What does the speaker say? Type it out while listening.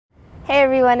Hey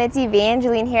everyone, it's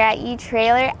Evangeline here at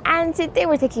eTrailer, and today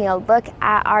we're taking a look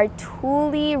at our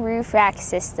Thule Roof Rack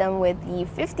system with the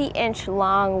 50-inch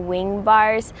long wing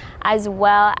bars, as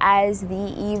well as the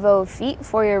Evo feet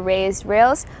for your raised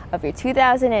rails of your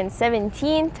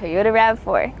 2017 Toyota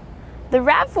RAV4. The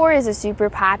RAV4 is a super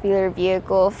popular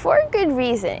vehicle for a good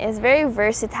reason. It's very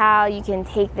versatile. You can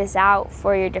take this out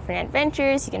for your different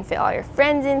adventures. You can fit all your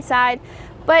friends inside.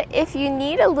 But if you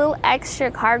need a little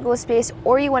extra cargo space,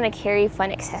 or you want to carry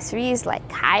fun accessories like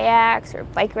kayaks or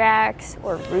bike racks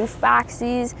or roof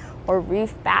boxes or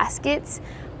roof baskets,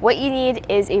 what you need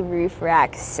is a roof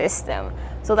rack system.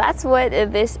 So that's what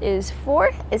this is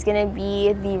for. It's going to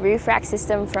be the roof rack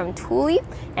system from Thule,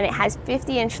 and it has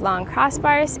 50-inch long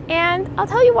crossbars, and I'll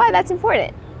tell you why that's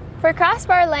important. For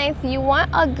crossbar length, you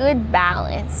want a good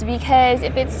balance, because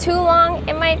if it's too long,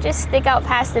 it might just stick out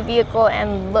past the vehicle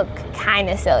and look kind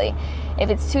of silly. If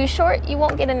it's too short, you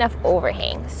won't get enough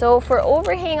overhang. So for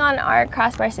overhang on our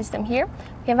crossbar system here,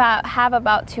 we have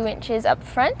about 2 inches up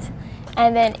front,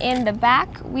 and then in the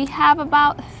back, we have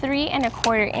about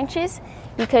 3¼ inches,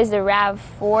 because the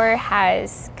RAV4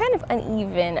 has kind of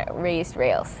uneven raised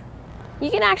rails. You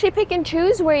can actually pick and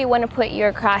choose where you want to put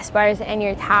your crossbars and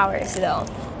your towers though.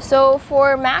 So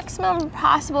for maximum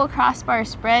possible crossbar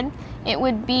spread, it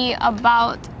would be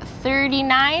about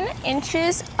 39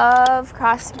 inches of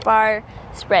crossbar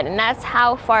spread, and that's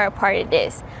how far apart it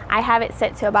is. I have it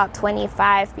set to about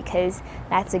 25 because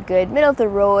that's a good middle of the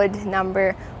road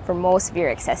number for most of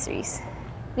your accessories.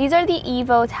 These are the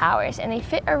Evo towers, and they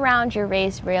fit around your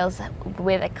raised rails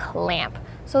with a clamp.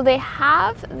 So they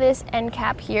have this end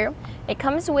cap here. It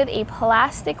comes with a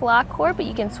plastic lock core, but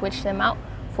you can switch them out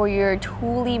for your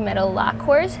Thule metal lock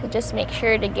cores. Just make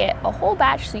sure to get a whole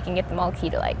batch so you can get them all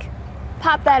key-to-like.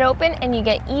 Pop that open and you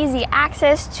get easy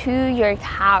access to your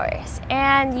towers.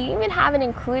 And you even have an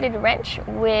included wrench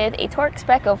with a torque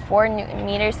spec of 4 Newton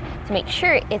meters to make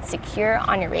sure it's secure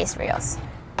on your raised rails.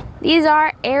 These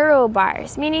are aero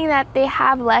bars, meaning that they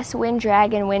have less wind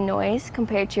drag and wind noise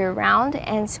compared to your round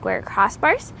and square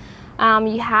crossbars.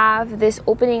 You have this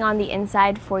opening on the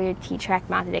inside for your T-track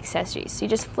mounted accessories. So you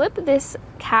just flip this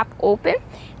cap open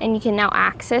and you can now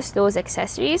access those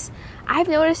accessories. I've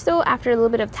noticed though, after a little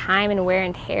bit of time and wear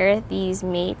and tear, these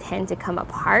may tend to come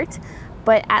apart,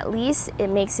 but at least it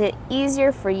makes it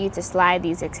easier for you to slide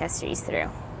these accessories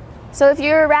through. So if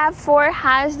your RAV4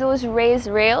 has those raised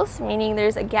rails, meaning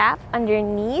there's a gap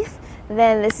underneath,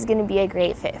 then this is going to be a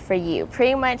great fit for you.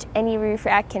 Pretty much any roof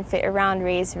rack can fit around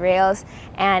raised rails,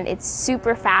 and it's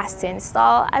super fast to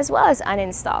install as well as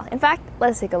uninstall. In fact,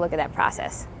 let's take a look at that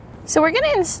process. So we're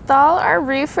going to install our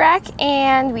roof rack,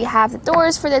 and we have the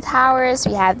doors for the towers,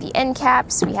 we have the end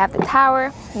caps, we have the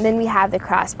tower, and then we have the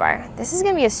crossbar. This is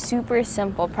going to be a super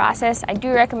simple process. I do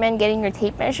recommend getting your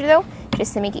tape measure though,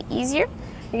 just to make it easier.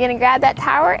 You're going to grab that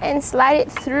tower and slide it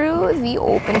through the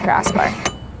open crossbar.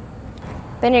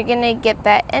 Then you're going to get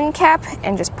that end cap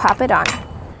and just pop it on.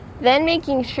 Then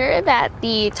making sure that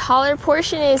the taller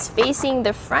portion is facing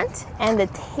the front and the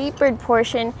tapered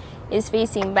portion is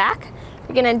facing back,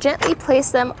 you're going to gently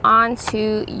place them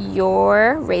onto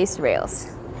your raised rails.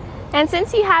 And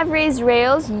since you have raised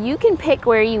rails, you can pick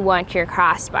where you want your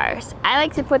crossbars. I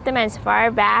like to put them as far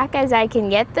back as I can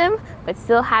get them, but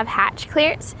still have hatch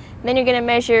clearance. Then you're going to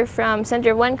measure from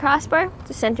center of one crossbar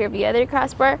to center of the other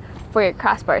crossbar for your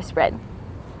crossbar spread.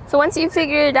 So once you've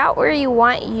figured out where you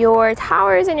want your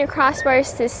towers and your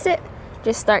crossbars to sit,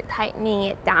 just start tightening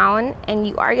it down, and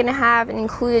you are going to have an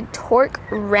included torque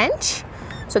wrench.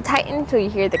 So tighten until you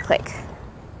hear the click.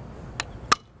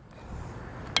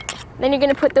 Then you're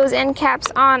going to put those end caps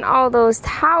on all those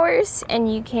towers,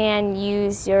 and you can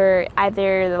use your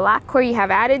either the lock core you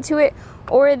have added to it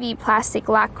or the plastic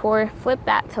lock core, flip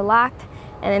that to locked,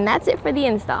 and then that's it for the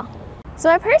install. So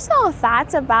my personal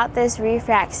thoughts about this roof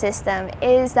rack system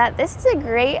is that this is a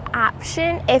great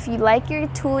option if you like your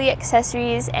Thule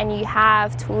accessories and you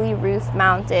have Thule roof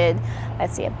mounted,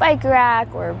 let's say a bike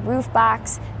rack or a roof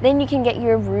box, then you can get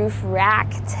your roof rack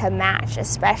to match,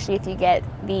 especially if you get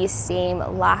these same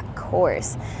lock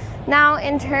cores. Now,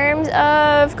 in terms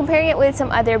of comparing it with some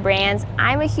other brands,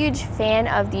 I'm a huge fan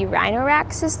of the Rhino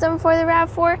Rack system for the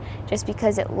RAV4, just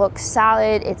because it looks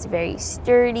solid, it's very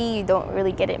sturdy, you don't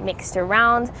really get it mixed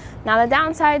around. Now, the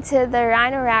downside to the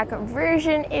Rhino Rack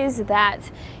version is that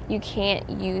you can't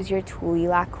use your Thule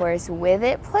lock cores with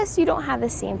it, plus you don't have the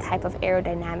same type of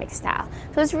aerodynamic style.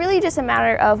 So it's really just a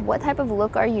matter of what type of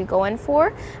look are you going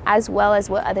for, as well as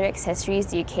what other accessories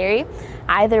do you carry.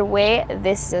 Either way,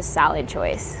 this is a solid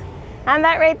choice. And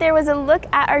that right there was a look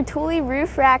at our Thule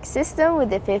Roof Rack system with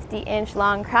the 50-inch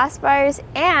long crossbars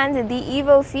and the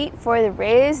Evo feet for the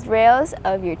raised rails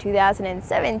of your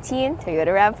 2017 Toyota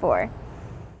RAV4.